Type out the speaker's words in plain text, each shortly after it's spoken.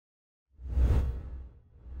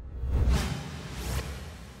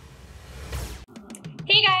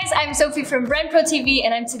I'm Sophie from Bren Pro TV,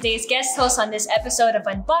 and I'm today's guest host on this episode of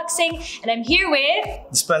Unboxing. And I'm here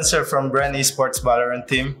with Spencer from Bren Esports Valorant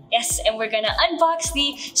team. Yes, and we're gonna unbox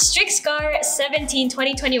the Strix 17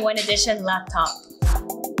 2021 edition laptop.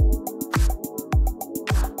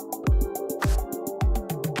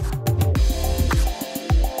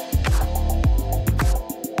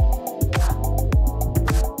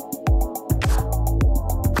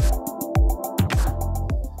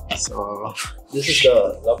 So this is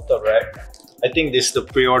the laptop, right? I think this is the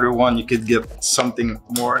pre-order one. You could get something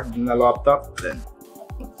more than a laptop then.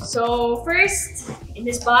 So first, in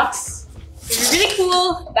this box, there's a really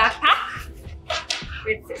cool backpack.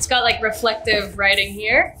 It's got like reflective writing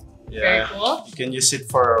here. Yeah, very cool. You can use it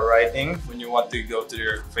for writing when you want to go to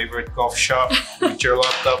your favorite coffee shop with your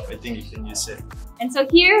laptop. I think you can use it. And so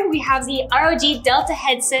here we have the ROG Delta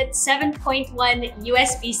headset 7.1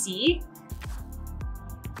 USB-C.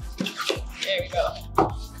 There we go.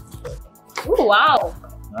 Ooh, wow.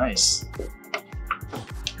 Nice.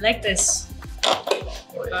 I like this.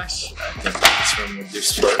 Wait, Gosh. I think let's remove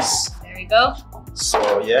this first. There we go.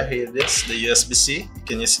 So yeah, here it is, the USB-C. You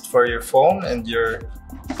can use it for your phone and your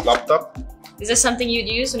laptop. Is this something you'd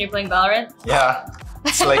use when you're playing Valorant? Yeah,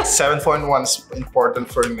 it's like 7.1 is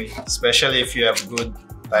important for me, especially if you have good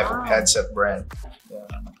type of headset brand. Yeah.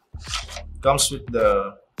 Comes with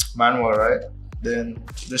the manual, right? Then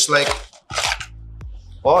there's like,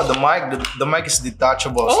 oh, the mic. The mic is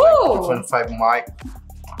detachable. It's like 2.5 mic.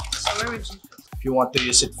 So where would you? If you want to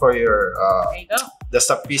use it for your There you go.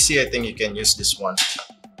 desktop PC, I think you can use this one.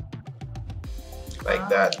 Like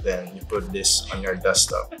that, then you put this on your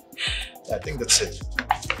desktop. I think that's it.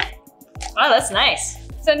 Wow, that's nice.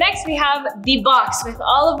 So next we have the box with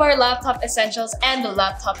all of our laptop essentials and the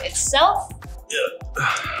laptop itself. Yeah.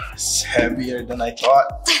 It's heavier than I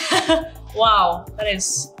thought. Wow,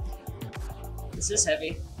 this is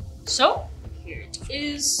heavy. So here it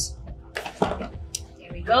is. There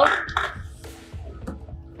we go.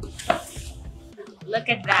 Look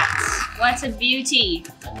at that. What a beauty.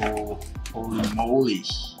 Oh, holy moly.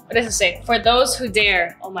 What does it say? For those who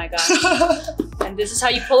dare. Oh my gosh. And this is how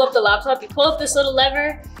you pull up the laptop. You pull up this little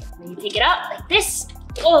lever, and then you take it out like this.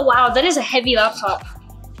 Oh wow, that is a heavy laptop.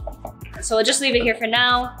 So we'll just leave it here for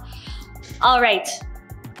now. All right.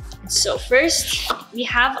 So first, we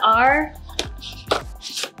have our...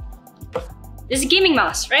 This is a gaming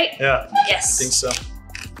mouse, right? Yeah. Yes. I think so.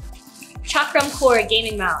 Chakram Core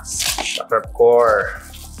gaming mouse. Chakram Core.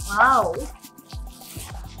 Wow.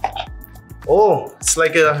 Oh, it's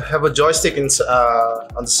like have a joystick on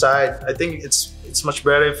the side. I think it's much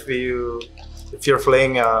better if you're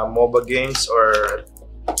playing mobile games or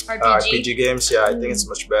RPG games. Yeah, I think it's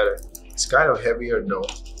much better. It's kind of heavier though.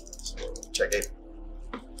 So check it.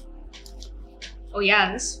 Oh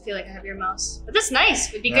yeah, this feel like a heavier mouse. But that's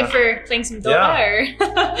nice. Would be good for playing some Dota or...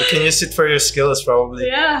 You can use it for your skills probably.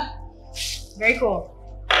 Yeah. Very cool.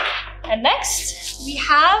 And next, we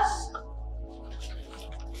have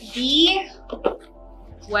the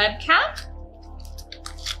webcam.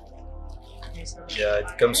 Yeah,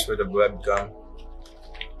 it comes with a webcam.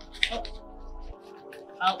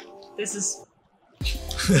 Oh, this is...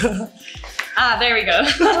 there we go.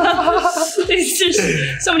 There's just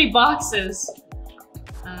so many boxes.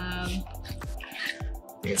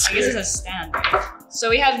 I guess it's a stand, right?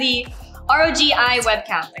 So we have the ROG Eye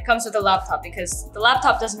webcam that comes with the laptop because the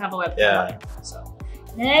laptop doesn't have a webcam. Yeah. So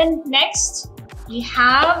then next we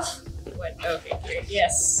have okay, great.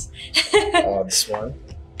 Yes. Oh, this one.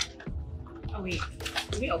 Oh wait,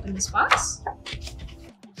 did we open this box?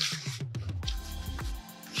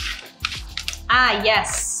 Ah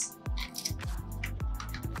yes.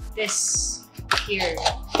 This here.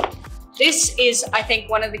 This is, I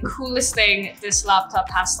think, one of the coolest thing this laptop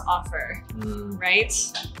has to offer, right?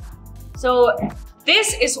 So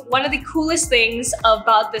this is one of the coolest things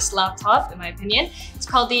about this laptop, in my opinion. It's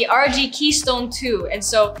called the ROG Keystone 2. And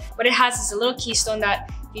so what it has is a little keystone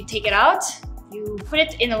that you take it out, you put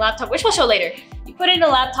it in a laptop, which we'll show later. You put it in a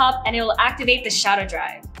laptop and it will activate the shadow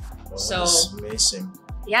drive. Oh, so that's amazing.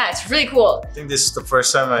 Yeah, it's really cool. I think this is the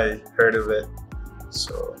first time I heard of it.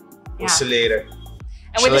 So we'll see later.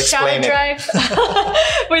 And with the shadow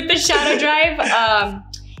drive,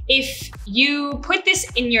 if you put this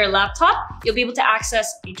in your laptop, you'll be able to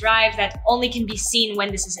access a drive that only can be seen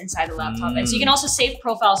when this is inside the laptop. And so you can also save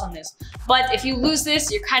profiles on this. But if you lose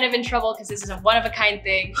this, you're kind of in trouble because this is a one-of-a-kind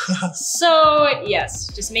thing. So yes,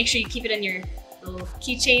 just make sure you keep it in your little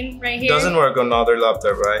keychain right here. Doesn't work on other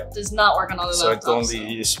laptop, right? Does not work on other laptops. So it's only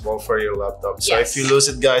usable for your laptop. So if you lose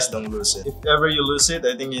it, guys, don't lose it. If ever you lose it,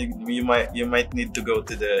 I think you might need to go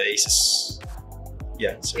to the ASUS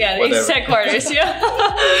Yeah, so yeah, the whatever. exact quarters. Yeah.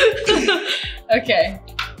 Okay.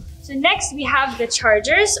 So next we have the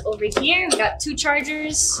chargers over here. We got 2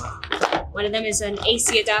 chargers. One of them is an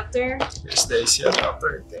AC adapter. Here's the AC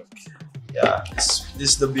adapter, I think. Yeah, this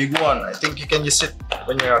is the big one. I think you can use it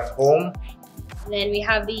when you're at home. And then we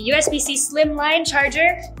have the USB-C slimline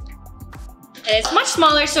charger. And it's much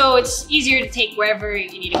smaller, so it's easier to take wherever you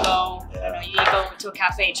need to go. Yeah. You know, you need to go to a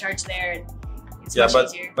cafe, charge there. It's Yeah,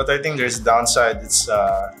 much easier. but I think there's a downside. It's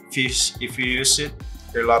if you use it,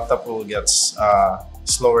 your laptop will get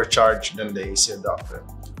slower charge than the AC adapter.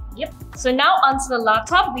 Yep. So now onto the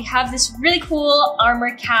laptop, we have this really cool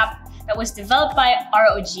armor cap that was developed by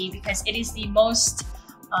ROG because it is the most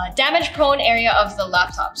damage-prone area of the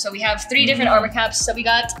laptop. So we have 3 different armor caps. So we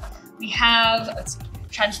have let's see,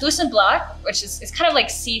 translucent black, which is it's kind of like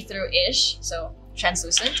see-through-ish, so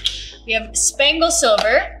translucent. We have spangle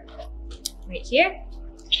silver right here,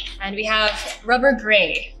 and we have rubber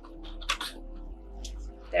gray.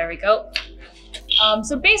 There we go.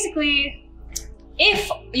 So basically,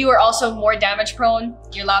 if you are also more damage prone,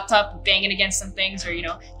 your laptop banging against some things, or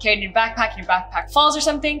carrying your backpack and your backpack falls or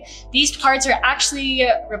something, these parts are actually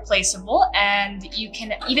replaceable, and you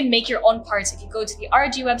can even make your own parts. If you go to the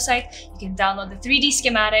ROG website, you can download the 3D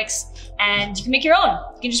schematics and you can make your own.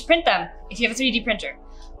 You can just print them if you have a 3D printer.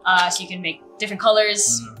 So you can make different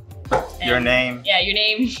colors. Your name. Yeah, your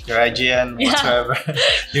name. Your IGN, whatever.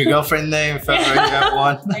 Your girlfriend name, if ever you have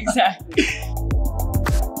one. Exactly.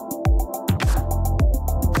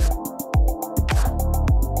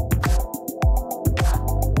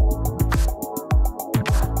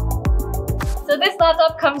 So this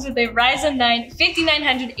laptop comes with a Ryzen 9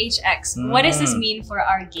 5900HX. What does this mean for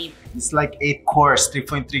our gamers? It's like 8 cores,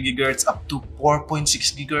 3.3 GHz up to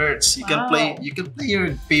 4.6 GHz. You can play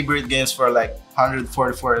your favorite games for like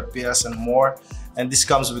 144 FPS and more. And this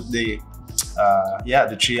comes with the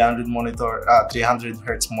the 300 monitor, 300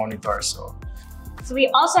 Hz monitor. So we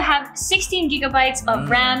also have 16 gigabytes of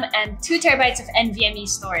RAM and 2 terabytes of NVMe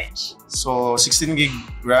storage. So 16 gig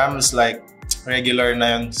RAM is like regular na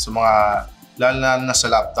yun sa mga lalo na sa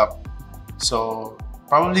laptop. So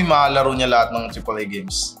probably makalaro niya lahat ng AAA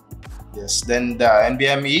games. Yes, then the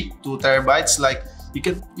NVMe 2 terabytes, like you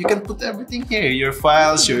can put everything here, your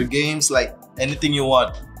files, your games, like anything you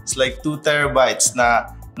want. It's like 2 terabytes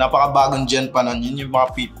na napakabagong gen pa nun. Yun yung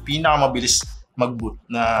mga pinakamabilis mag-boot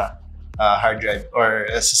na hard drive or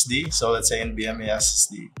SSD. So let's say NVMe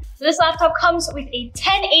SSD. So this laptop comes with a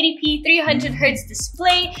 1080p 300 Hz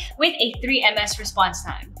display with a 3 ms response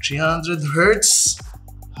time. 300 Hz?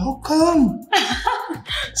 How come?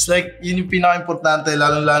 It's like, yun yung pinaka-importante,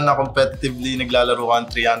 lalo-lalo na competitively naglalaro ka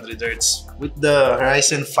 300 Hz. With the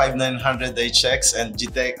Ryzen 5900HX and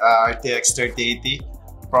RTX 3080,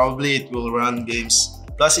 probably it will run games.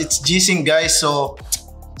 Plus, it's G-Sync guys, so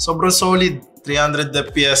sobrang solid. 300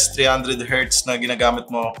 FPS, 300 Hz na ginagamit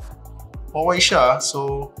mo. Okay siya,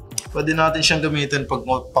 so pwede natin siyang gamitin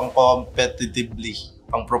pang-competitively,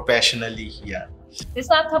 pang-professionally. Yeah.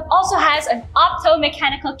 This laptop also has an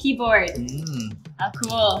opto-mechanical keyboard. How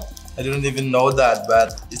cool. I don't even know that,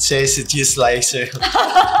 but it says it uses laser.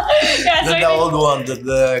 Yeah, the old one,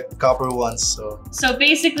 the copper ones. So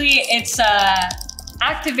basically, it's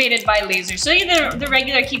activated by laser. So the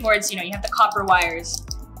regular keyboards, you have the copper wires.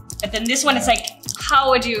 But then this one, it's like,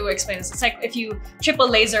 how would you explain this? It's like if you triple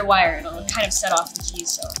laser wire, it'll kind of set off the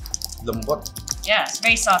keys. So lambot. Yeah, it's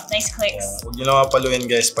very soft, nice clicks. Huwag nyo lang mapaluin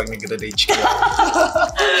guys pag nag-rage kayo.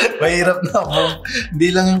 Mahirap na po.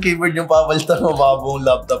 Hindi lang yung keyboard yung papalitan mo, baka buong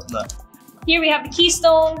laptop na. Here we have the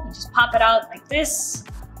keystone. You just pop it out like this,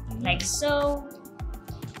 like so.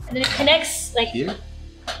 And then it connects like here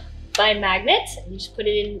by magnet. And you just put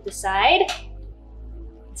it in the side.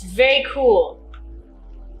 It's very cool.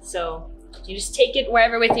 So you just take it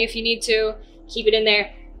wherever with you if you need to. Keep it in there.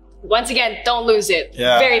 Once again, don't lose it.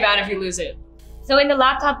 Yeah. Very bad if you lose it. So in the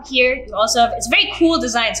laptop here, you also have, it's a very cool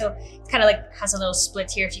design. So it's kind of like has a little split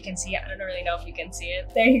here if you can see it. I don't really know if you can see it.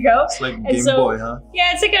 There you go. It's like Game Boy, huh?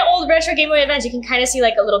 Yeah, it's like an old retro Game Boy Advance. You can kind of see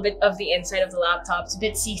like a little bit of the inside of the laptop. It's a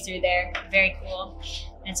bit see-through there. Very cool.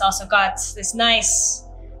 And it's also got this nice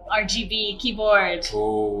RGB keyboard.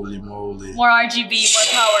 Holy moly. More RGB, more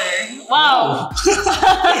power. Wow.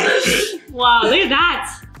 Wow, look at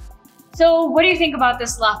that. So what do you think about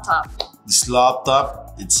this laptop? This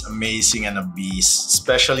laptop, it's amazing and a beast.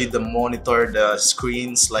 Especially the monitor, the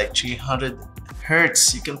screens, like 300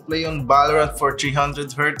 Hertz. You can play on Valorant for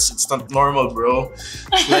 300 Hertz. It's not normal, bro.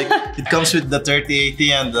 It's like, it comes with the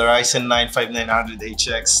 3080 and the Ryzen 9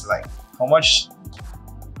 5900HX. Like, how much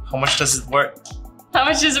does it worth? How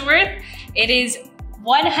much is it worth? It is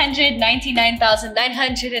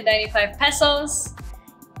 199,995 pesos.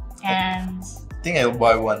 And I think I'll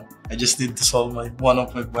buy one. I just need to solve one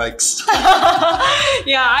of my bikes.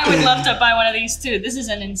 yeah, I would love to buy one of these too. This is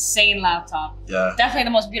an insane laptop. Yeah. Definitely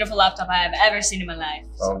the most beautiful laptop I have ever seen in my life.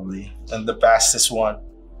 Probably. And the fastest one.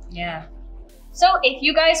 Yeah. So if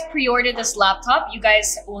you guys pre-order this laptop, you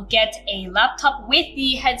guys will get a laptop with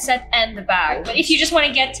the headset and the bag. But if you just want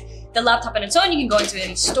to get the laptop on its own, you can go into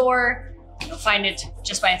any store. You'll find it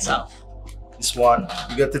just by itself. This one,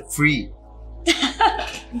 you get it free.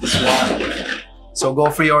 This one. So go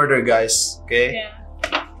pre-order, guys. Okay? Yeah.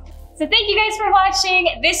 So thank you guys for watching.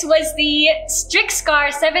 This was the Strix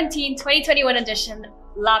 17 2021 edition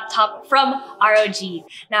laptop from ROG.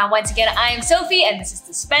 Now, once again, I am Sophie and this is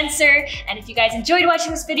the Spencer. And if you guys enjoyed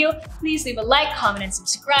watching this video, please leave a like, comment, and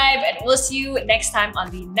subscribe. And we'll see you next time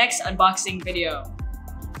on the next unboxing video.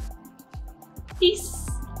 Peace.